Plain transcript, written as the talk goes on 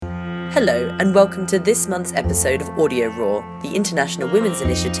Hello, and welcome to this month's episode of Audio Raw, the International Women's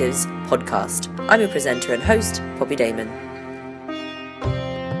Initiative's podcast. I'm your presenter and host, Poppy Damon.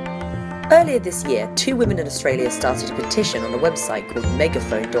 Earlier this year, 2 women in Australia started a petition on a website called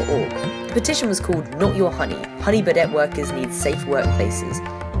megaphone.org. The petition was called Not Your Honey, Honey Birdette Workers Need Safe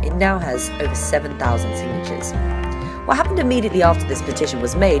Workplaces. It now has over 7,000 signatures. What happened immediately after this petition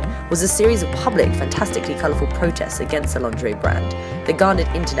was made was a series of public, fantastically colourful protests against the lingerie brand that garnered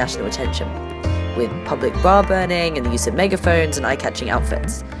international attention, with public bra burning and the use of megaphones and eye-catching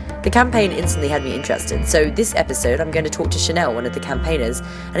outfits. The campaign instantly had me interested, so this episode I'm going to talk to Chanel, one of the campaigners,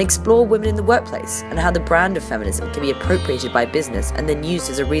 and explore women in the workplace and how the brand of feminism can be appropriated by business and then used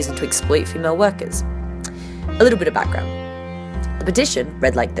as a reason to exploit female workers. A little bit of background. The petition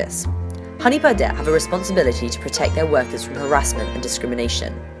read like this. Honey Birdette have a responsibility to protect their workers from harassment and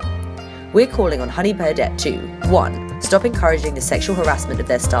discrimination. We're calling on Honey Birdette to 1. Stop encouraging the sexual harassment of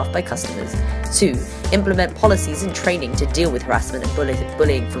their staff by customers. 2. Implement policies and training to deal with harassment and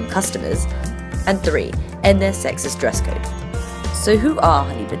bullying from customers. And 3. End their sexist dress code. So who are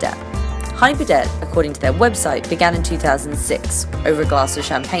Honey Birdette? Honey Birdette, according to their website, began in 2006 over a glass of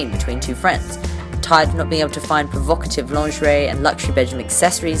champagne between 2 friends. Tired of not being able to find provocative lingerie and luxury bedroom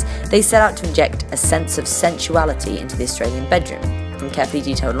accessories, they set out to inject a sense of sensuality into the Australian bedroom. From carefully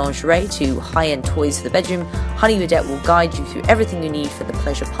detailed lingerie to high-end toys for the bedroom, Honey Birdette will guide you through everything you need for the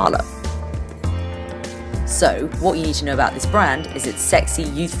pleasure parlour. So, what you need to know about this brand is it's sexy,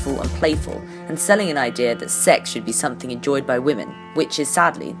 youthful and playful, and selling an idea that sex should be something enjoyed by women, which is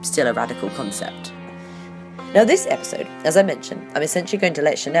sadly still a radical concept. Now this episode, as I mentioned, I'm essentially going to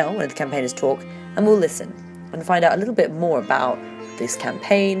let Chanel, one of the campaigners, talk, and we'll listen and find out a little bit more about this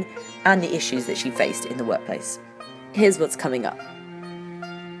campaign and the issues that she faced in the workplace. Here's what's coming up.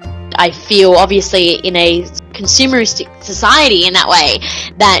 I feel obviously in a consumeristic society in that way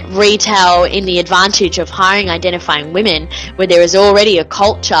that retail in the advantage of hiring identifying women where there is already a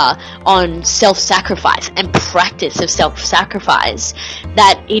culture on self-sacrifice and practice of self-sacrifice,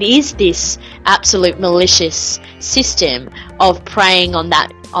 that it is this absolute malicious system of preying on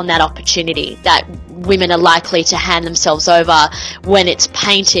that opportunity, that women are likely to hand themselves over when it's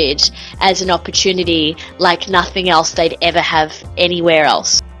painted as an opportunity like nothing else they'd ever have anywhere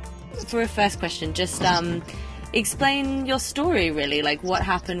else. For a first question, just explain your story really, like what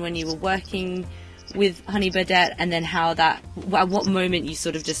happened when you were working with Honey Birdette, and then how that, at what moment you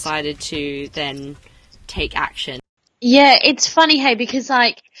sort of decided to then take action. Yeah, it's funny, hey, because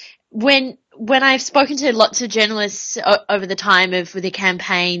like when I've spoken to lots of journalists over the time of the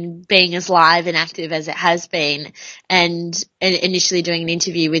campaign being as live and active as it has been, and initially doing an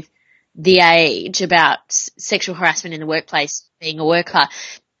interview with The Age about sexual harassment in the workplace, being a worker,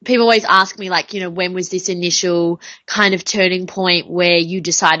 people always ask me, like, when was this initial kind of turning point where you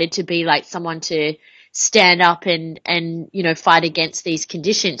decided to be like someone to stand up and fight against these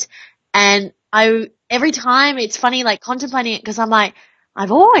conditions? And every time it's funny, like contemplating it, because I'm like,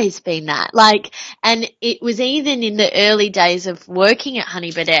 I've always been that. Like, and it was even in the early days of working at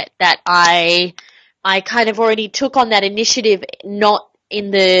Honey Birdette that I kind of already took on that initiative, not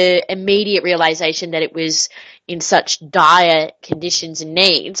in the immediate realization that it was in such dire conditions and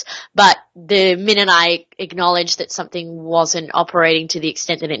needs, but the minute I acknowledged that something wasn't operating to the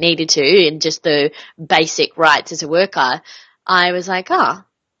extent that it needed to, and just the basic rights as a worker, I was like,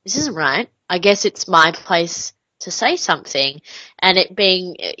 this isn't right. I guess it's my place to say something. And it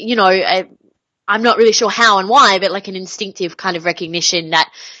being, I'm not really sure how and why, but like an instinctive kind of recognition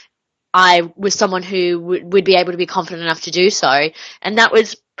that I was someone who would be able to be confident enough to do so. And that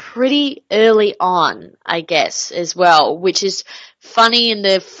was pretty early on, I guess, as well, which is funny in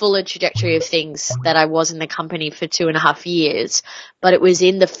the fuller trajectory of things that I was in the company for 2.5 years. But it was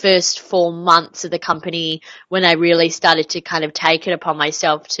in the first 4 months of the company when I really started to kind of take it upon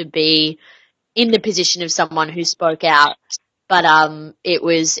myself to be in the position of someone who spoke out. But it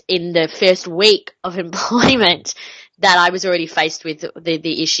was in the first week of employment that I was already faced with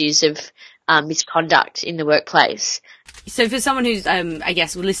the issues of misconduct in the workplace. So for someone who's, I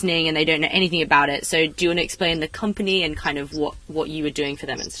guess, listening and they don't know anything about it, so do you want to explain the company and kind of what you were doing for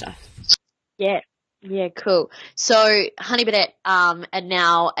them and stuff? Yeah, cool. So Honey Birdette are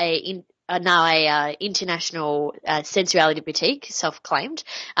now a international sensuality boutique, self-claimed.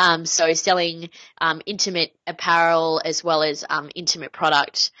 So selling intimate apparel as well as intimate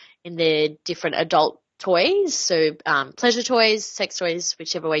product in the different adult toys, so pleasure toys, sex toys,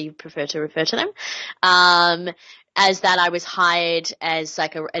 whichever way you prefer to refer to them. As that, I was hired as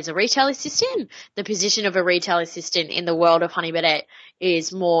a retail assistant. The position of a retail assistant in the world of Honey Birdette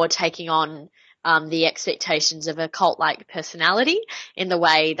is more taking on the expectations of a cult-like personality, in the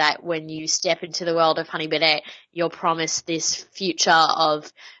way that when you step into the world of Honey Birdette, you're promised this future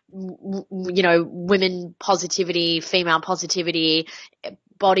of, women positivity, female positivity,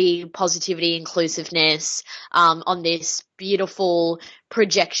 body positivity, inclusiveness, on this beautiful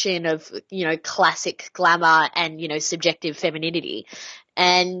projection of, classic glamour and, subjective femininity.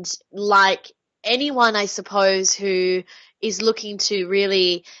 And like anyone, I suppose, who is looking to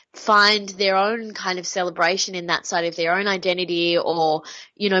really find their own kind of celebration in that side of their own identity, or,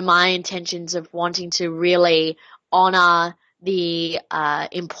 my intentions of wanting to really honor the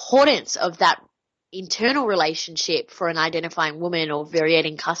importance of that internal relationship for an identifying woman or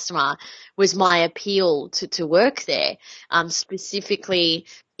variating customer, was my appeal to work there, specifically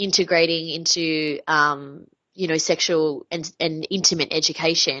integrating into sexual and intimate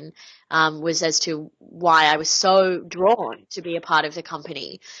education, was as to why I was so drawn to be a part of the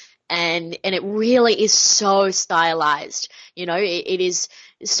company. And it really is so stylized. It is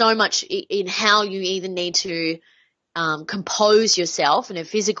so much in how you either need to compose yourself in a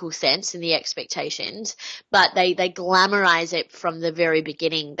physical sense in the expectations, but they glamorize it from the very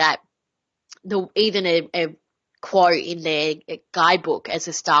beginning, that even a quote in their guidebook as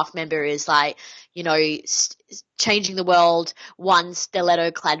a staff member is like, changing the world one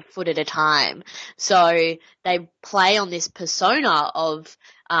stiletto-clad foot at a time. So they play on this persona of,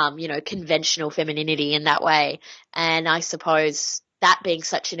 conventional femininity in that way. And I suppose that being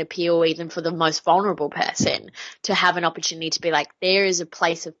such an appeal, even for the most vulnerable person, to have an opportunity to be like, there is a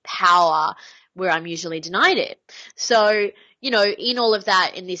place of power where I'm usually denied it. So, in all of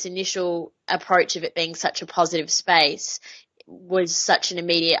that, in this initial approach of it being such a positive space, was such an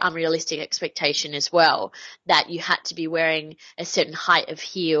immediate unrealistic expectation as well, that you had to be wearing a certain height of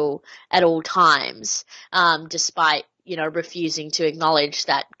heel at all times, despite, refusing to acknowledge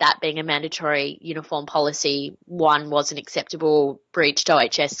that being a mandatory uniform policy, one, wasn't acceptable, breached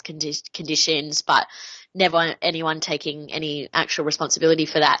OHS conditions, but never anyone taking any actual responsibility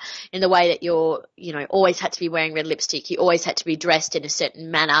for that, in the way that you're, always had to be wearing red lipstick, you always had to be dressed in a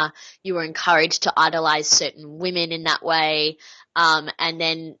certain manner, you were encouraged to idolize certain women in that way, and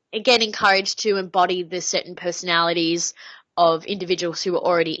then again encouraged to embody the certain personalities of individuals who were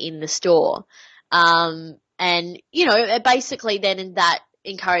already in the store. And, basically then in that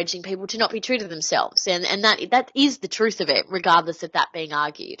encouraging people to not be true to themselves. And that is the truth of it, regardless of that being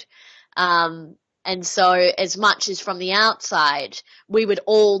argued. And so as much as from the outside, we would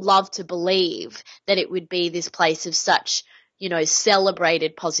all love to believe that it would be this place of such,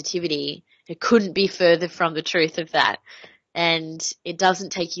 celebrated positivity, it couldn't be further from the truth of that. And it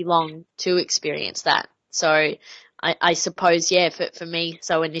doesn't take you long to experience that. So I suppose, for me,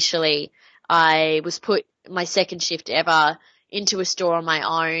 so initially I was put my second shift ever into a store on my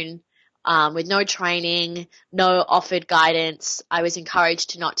own, with no training, no offered guidance. I was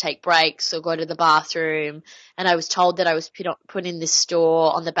encouraged to not take breaks or go to the bathroom, and I was told that I was put in this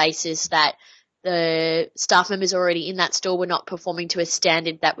store on the basis that the staff members already in that store were not performing to a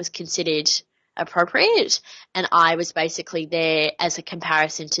standard that was considered appropriate, and I was basically there as a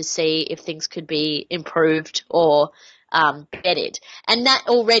comparison to see if things could be improved or bettered. And that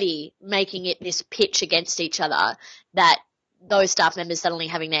already making it this pitch against each other, that those staff members suddenly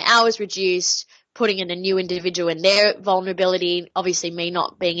having their hours reduced, putting in a new individual in their vulnerability, obviously me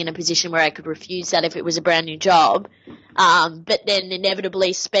not being in a position where I could refuse that if it was a brand new job, but then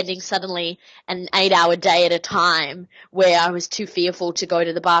inevitably spending suddenly an 8-hour day at a time where I was too fearful to go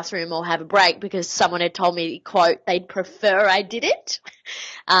to the bathroom or have a break because someone had told me, quote, they'd prefer I did it.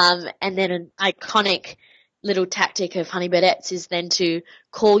 And then an iconic little tactic of Honey Birdette's is then to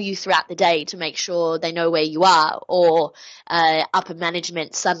call you throughout the day to make sure they know where you are, or upper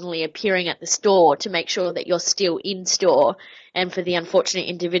management suddenly appearing at the store to make sure that you're still in store. And for the unfortunate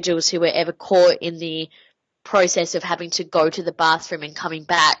individuals who were ever caught in the process of having to go to the bathroom and coming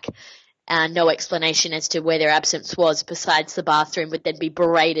back, no explanation as to where their absence was besides the bathroom, would then be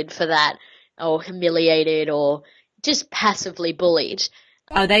berated for that, or humiliated, or just passively bullied.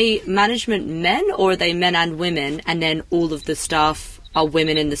 Are they management men, or are they men and women, and then all of the staff are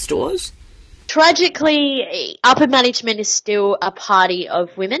women in the stores? Tragically, upper management is still a party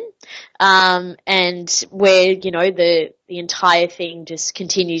of women, and where, the entire thing just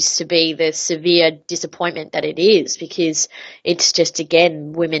continues to be the severe disappointment that it is, because it's just,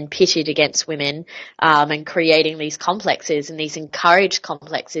 again, women pitted against women, and creating these complexes and these encouraged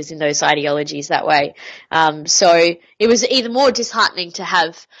complexes in those ideologies that way. So it was even more disheartening to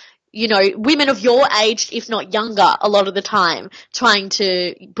have women of your age, if not younger, a lot of the time, trying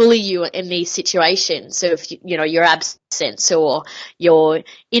to bully you in these situations. So if, your absence or your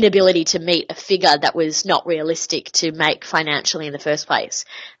inability to meet a figure that was not realistic to make financially in the first place.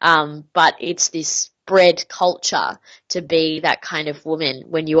 But it's this bred culture to be that kind of woman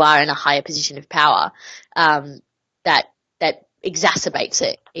when you are in a higher position of power, that exacerbates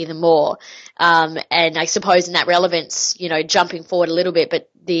it even more. And I suppose in that relevance, jumping forward a little bit, but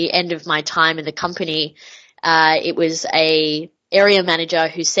the end of my time in the company, it was a area manager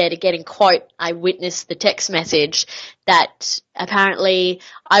who said, again in quote, I witnessed the text message that apparently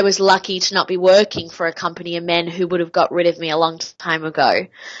I was lucky to not be working for a company of men who would have got rid of me a long time ago.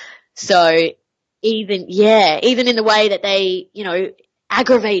 So even in the way that they,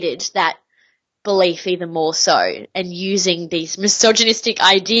 aggravated that belief even more so, and using these misogynistic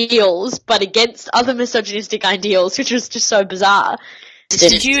ideals but against other misogynistic ideals, which was just so bizarre.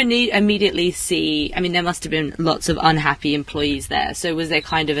 Did you immediately see, there must have been lots of unhappy employees there, so was there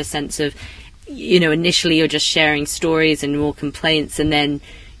kind of a sense of, initially you're just sharing stories and more complaints, and then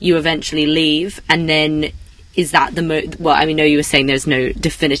you eventually leave, and then is that I know you were saying there's no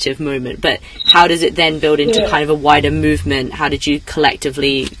definitive moment, but how does it then build into kind of a wider movement? How did you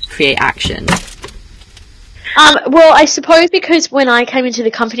collectively create action? Well, I suppose because when I came into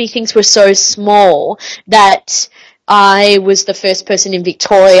the company, things were so small that I was the first person in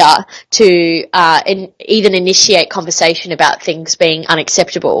Victoria to even initiate conversation about things being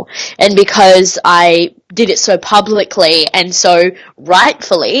unacceptable. And because I did it so publicly and so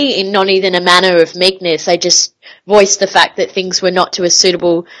rightfully, in not even a manner of meekness, I just voiced the fact that things were not to a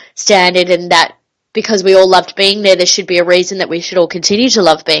suitable standard, and that because we all loved being there should be a reason that we should all continue to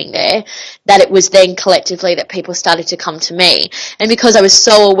love being there, that it was then collectively that people started to come to me. And because I was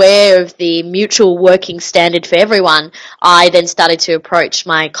so aware of the mutual working standard for everyone, I then started to approach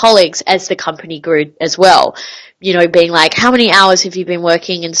my colleagues as the company grew as well. Being like, how many hours have you been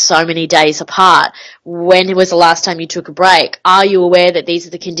working in so many days apart? When was the last time you took a break? Are you aware that these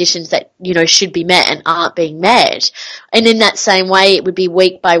are the conditions that, should be met and aren't being met? And in that same way, it would be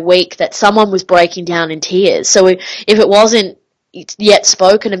week by week that someone was breaking down in tears. So if it wasn't yet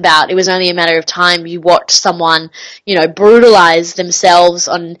spoken about, it was only a matter of time you watched someone, brutalize themselves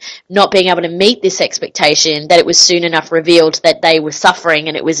on not being able to meet this expectation, that it was soon enough revealed that they were suffering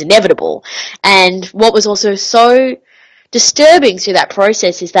and it was inevitable. And what was also so disturbing through that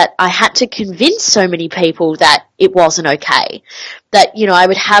process is that I had to convince so many people that it wasn't okay. That, I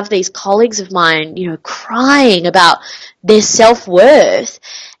would have these colleagues of mine, crying about their self-worth.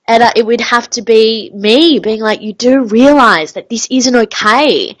 And it would have to be me being like, you do realise that this isn't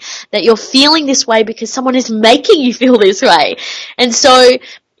okay, that you're feeling this way because someone is making you feel this way. And so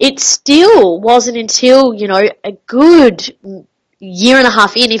it still wasn't until, a good year and a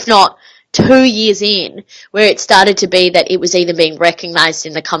half in, if not 2 years in, where it started to be that it was even being recognised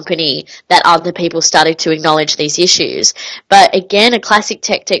in the company that other people started to acknowledge these issues. But again, a classic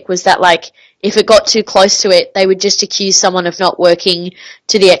tactic was that, like, if it got too close to it, they would just accuse someone of not working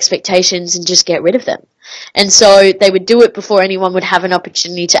to the expectations and just get rid of them. And so they would do it before anyone would have an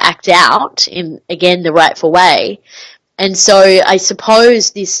opportunity to act out in, again, the rightful way. And so I suppose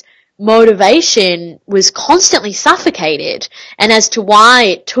this motivation was constantly suffocated, and as to why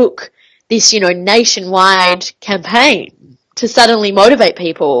it took this, nationwide campaign to suddenly motivate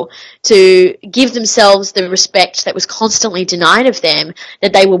people to give themselves the respect that was constantly denied of them,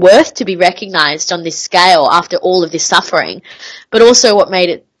 that they were worth to be recognised on this scale after all of this suffering. But also what made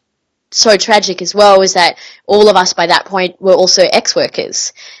it so tragic as well was that all of us by that point were also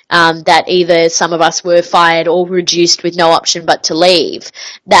ex-workers, that either some of us were fired or reduced with no option but to leave,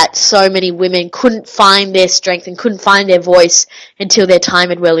 that so many women couldn't find their strength and couldn't find their voice until their time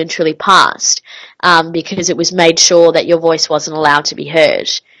had well and truly passed, because it was made sure that your voice wasn't allowed to be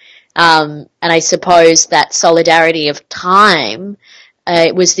heard. And I suppose that solidarity of time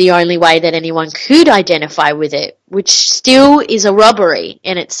it was the only way that anyone could identify with it, which still is a robbery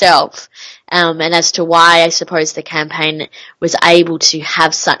in itself. And as to why I suppose the campaign was able to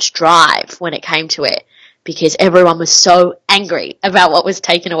have such drive when it came to it, because everyone was so angry about what was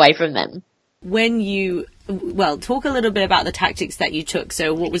taken away from them. Talk a little bit about the tactics that you took.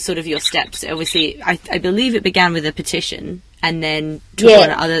 So what was sort of your steps? Obviously, I believe it began with a petition and then took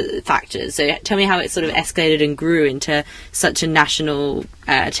on other factors. So tell me how it sort of escalated and grew into such a national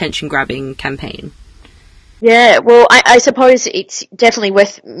attention-grabbing campaign. Yeah, well, I suppose it's definitely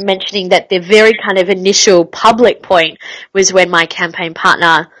worth mentioning that the very kind of initial public point was when my campaign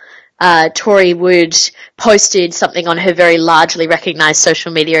partner Tori Wood posted something on her very largely recognised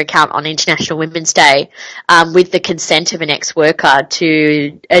social media account on International Women's Day, with the consent of an ex-worker,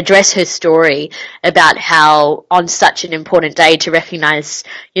 to address her story about how on such an important day to recognise,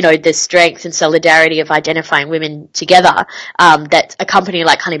 the strength and solidarity of identifying women together, that a company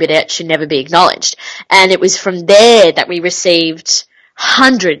like Honey Birdette should never be acknowledged. And it was from there that we received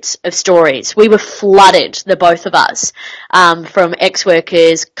hundreds of stories. We were flooded, the both of us, from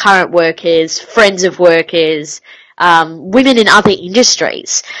ex-workers, current workers, friends of workers, women in other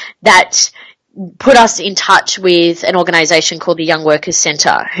industries, that put us in touch with an organisation called the Young Workers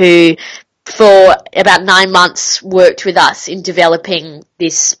Centre, who for about 9 months worked with us in developing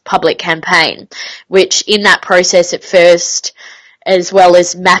this public campaign, which in that process at first, as well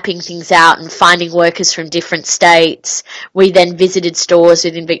as mapping things out and finding workers from different states, we then visited stores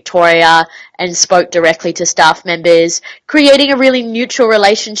within Victoria and spoke directly to staff members, creating a really neutral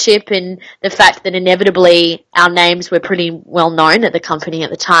relationship, and the fact that inevitably our names were pretty well known at the company at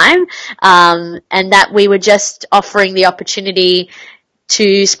the time, and that we were just offering the opportunity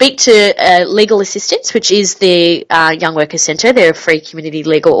to speak to Legal Assistance, which is the Young Workers Centre. They're a free community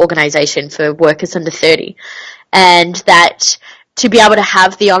legal organisation for workers under 30, and that to be able to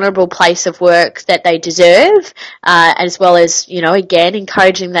have the honourable place of work that they deserve, as well as, again,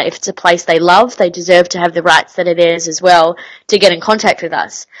 encouraging that if it's a place they love, they deserve to have the rights that it is as well to get in contact with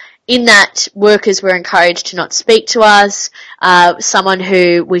us. In that, workers were encouraged to not speak to us. Someone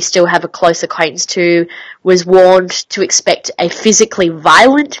who we still have a close acquaintance to was warned to expect a physically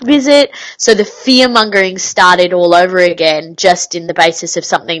violent visit. So the fear-mongering started all over again, just in the basis of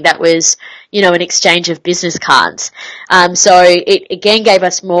something that was, an exchange of business cards. So it again gave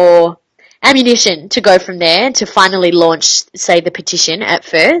us more ammunition to go from there to finally launch, say, the petition at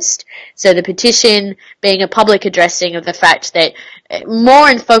first. So the petition being a public addressing of the fact that more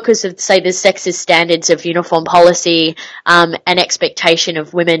in focus of, say, the sexist standards of uniform policy, and expectation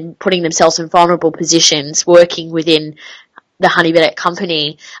of women putting themselves in vulnerable positions working within the Honey Birdette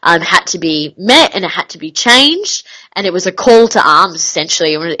company, had to be met, and it had to be changed. And it was a call to arms,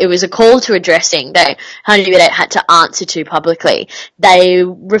 essentially. It was a call to addressing that Honey Birdette had to answer to publicly. They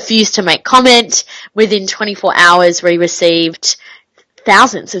refused to make comment. Within 24 hours, we received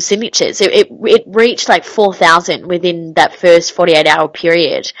thousands of signatures. It reached like 4,000 within that first 48-hour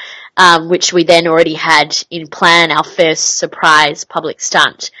period, which we then already had in plan our first surprise public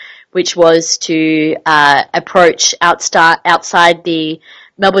stunt, which was to approach outside the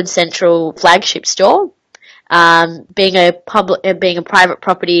Melbourne Central flagship store. Being a private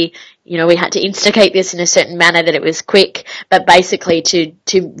property, we had to instigate this in a certain manner that it was quick, but basically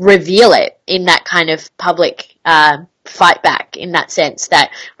to reveal it in that kind of public fight back, in that sense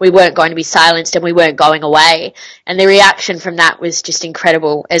that we weren't going to be silenced and we weren't going away. And the reaction from that was just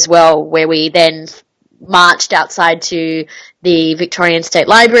incredible as well, where we then marched outside to the Victorian State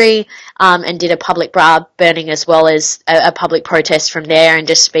Library, and did a public bra burning, as well as a public protest from there, and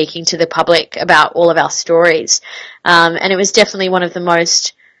just speaking to the public about all of our stories. And it was definitely one of the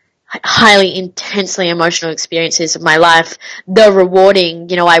most highly intensely emotional experiences of my life. Though rewarding,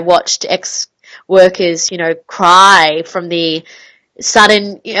 I watched ex-workers, cry from the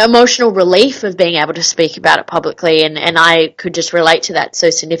sudden emotional relief of being able to speak about it publicly, and I could just relate to that so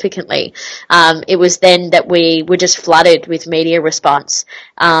significantly. It was then that we were just flooded with media response.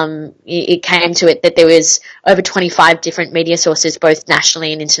 It came to it that there was over 25 different media sources, both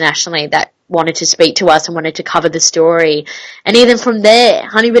nationally and internationally, that wanted to speak to us and wanted to cover the story. And even from there,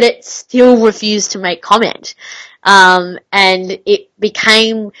 Honey Birdette still refused to make comment. And it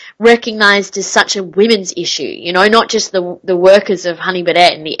became recognised as such a women's issue, not just the workers of Honey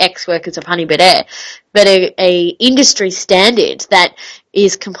Birdette and the ex-workers of Honey Birdette, but a industry standard that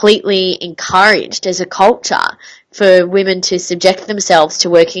is completely encouraged as a culture for women to subject themselves to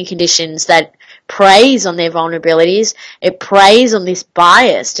working conditions that preys on their vulnerabilities. It preys on this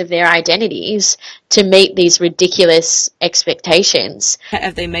bias of their identities to meet these ridiculous expectations.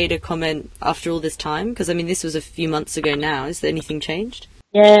 Have they made a comment after all this time? Because, this was a few months ago now. Has anything changed?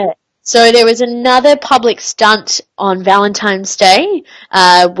 Yeah. So there was another public stunt on Valentine's Day,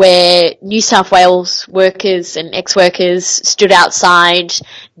 where New South Wales workers and ex-workers stood outside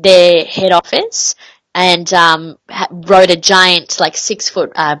their head office and wrote a giant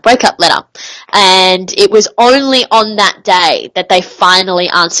 6-foot breakup letter. And it was only on that day that they finally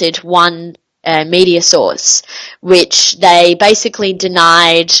answered one media source, which they basically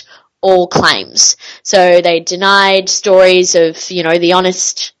denied all claims. So they denied stories of, the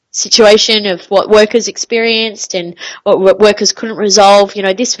honest situation of what workers experienced and what workers couldn't resolve. You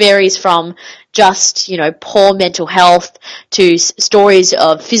know, this varies from just, you know, poor mental health to stories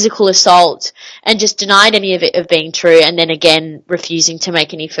of physical assault, and just denied any of it of being true, and then again refusing to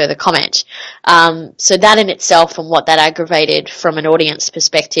make any further comment. So that in itself, and what that aggravated from an audience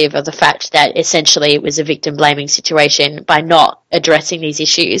perspective, of the fact that essentially it was a victim blaming situation by not addressing these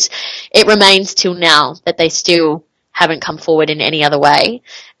issues, it remains till now that they still haven't come forward in any other way.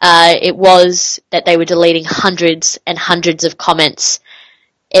 It was that they were deleting hundreds and hundreds of comments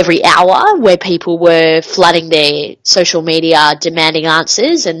every hour, where people were flooding their social media demanding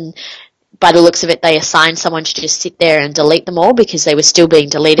answers, and by the looks of it, they assigned someone to just sit there and delete them all, because they were still being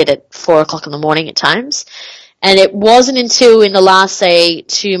deleted at 4 o'clock in the morning at times. And it wasn't until in the last, say,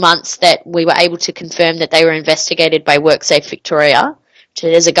 2 months that we were able to confirm that they were investigated by WorkSafe Victoria, which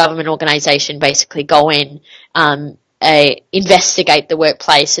is a government organisation, basically go in, investigate the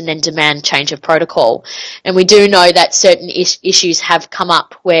workplace and then demand change of protocol. And we do know that certain issues have come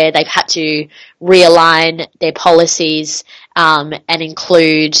up where they've had to realign their policies and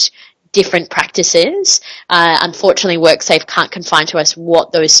include different practices. Unfortunately, WorkSafe can't confine to us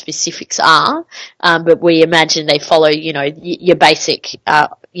what those specifics are, but we imagine they follow, you know, your basic,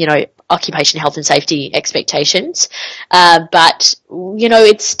 you know, occupation health and safety expectations. But, you know,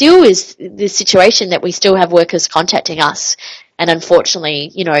 it still is the situation that we still have workers contacting us, and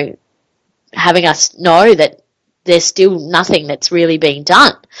unfortunately, you know, having us know that there's still nothing that's really being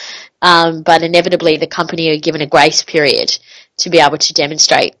done. But inevitably the company are given a grace period to be able to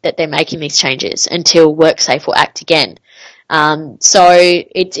demonstrate that they're making these changes until WorkSafe will act again. So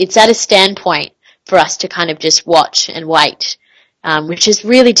it's at a standpoint for us to kind of just watch and wait, which is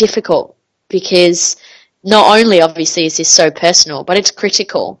really difficult, because not only obviously is this so personal, but it's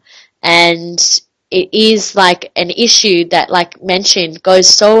critical, and it is like an issue that, like mentioned, goes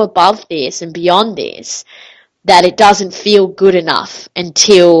so above this and beyond this that it doesn't feel good enough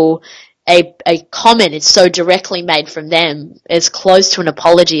until a comment is so directly made from them, as close to an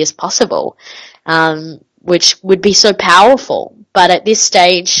apology as possible, which would be so powerful. But at this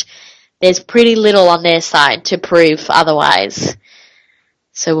stage, there's pretty little on their side to prove otherwise.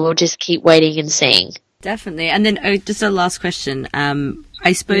 So we'll just keep waiting and seeing. Definitely. And then just a last question.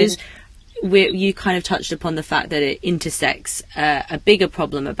 I suppose you kind of touched upon the fact that it intersects a bigger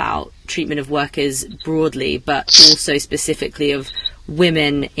problem about treatment of workers broadly, but also specifically of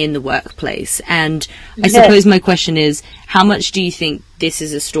women in the workplace. And I suppose my question is, how much do you think this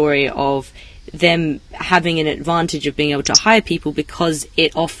is a story of them having an advantage of being able to hire people because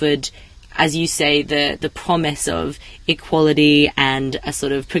it offered, as you say, the promise of equality and a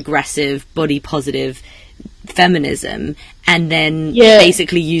sort of progressive, body positive feminism, and then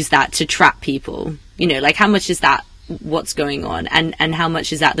basically use that to trap people? You know, like, how much is that what's going on, and how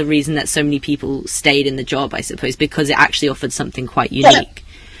much is that the reason that so many people stayed in the job, I suppose, because it actually offered something quite unique?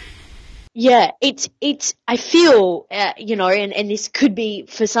 Yeah, it's I feel, you know, and this could be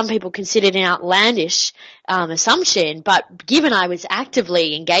for some people considered an outlandish assumption, but given I was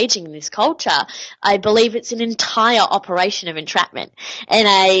actively engaging in this culture, I believe it's an entire operation of entrapment. And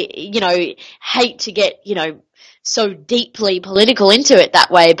I, you know, hate to get, you know, so deeply political into it that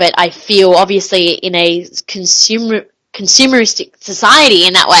way, but I feel obviously in a consumeristic society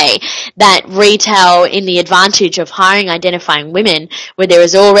in that way, that retail in the advantage of hiring identifying women, where there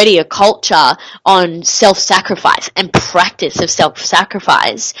is already a culture on self-sacrifice and practice of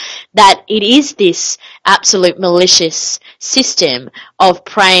self-sacrifice, that it is this absolute malicious system of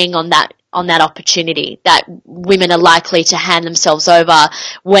preying on that opportunity, that women are likely to hand themselves over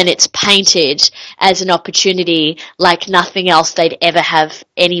when it's painted as an opportunity like nothing else they'd ever have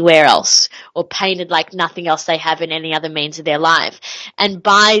anywhere else, or painted like nothing else they have in any other means of their life. And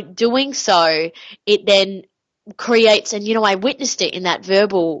by doing so, it then creates, and, you know, I witnessed it in that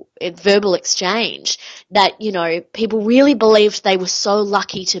verbal exchange, that, you know, people really believed they were so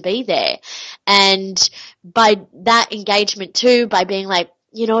lucky to be there. And by that engagement too, by being like,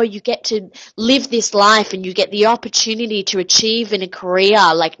 you know, you get to live this life and you get the opportunity to achieve in a career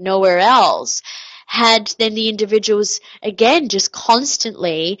like nowhere else, had then the individuals, again, just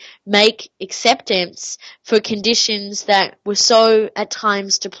constantly make acceptance for conditions that were so at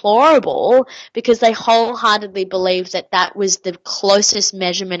times deplorable, because they wholeheartedly believed that that was the closest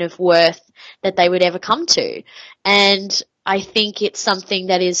measurement of worth that they would ever come to. And I think it's something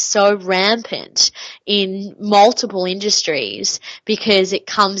that is so rampant in multiple industries, because it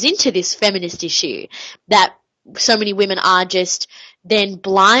comes into this feminist issue that so many women are just then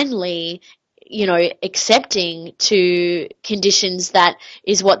blindly accepting to conditions that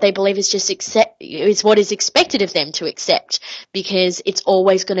is what they believe is what is expected of them to accept, because it's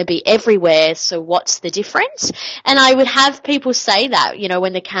always going to be everywhere. So what's the difference? And I would have people say that,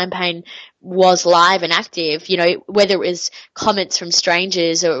 when the campaign was live and active, whether it was comments from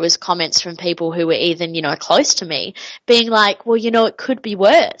strangers or it was comments from people who were even, close to me, being like, well, it could be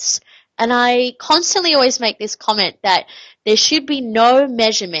worse. And I constantly always make this comment that there should be no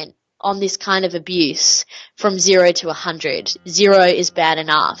measurement on this kind of abuse from 0 to 100. 0 is bad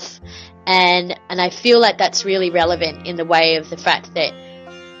enough. And I feel like that's really relevant in the way of the fact that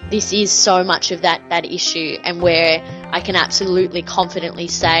this is so much of that issue, and where I can absolutely confidently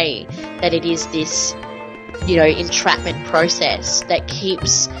say that it is this, entrapment process that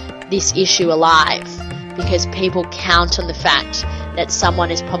keeps this issue alive, because people count on the fact that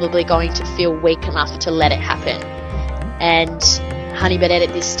someone is probably going to feel weak enough to let it happen. And Honey Birdette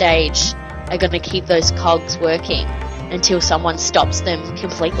at this stage are going to keep those cogs working until someone stops them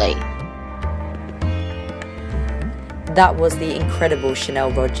completely. That was the incredible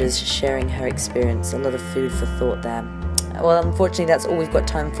Chanel Rogers sharing her experience. A lot of food for thought there. Well, unfortunately, that's all we've got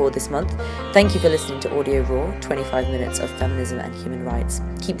time for this month. Thank you for listening to Audio Raw, 25 minutes of feminism and human rights.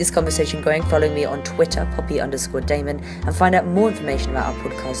 Keep this conversation going. Follow me on Twitter, Poppy_Damon, and find out more information about our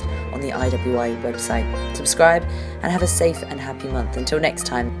podcast on the IWI website. Subscribe and have a safe and happy month. Until next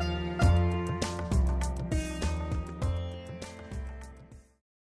time.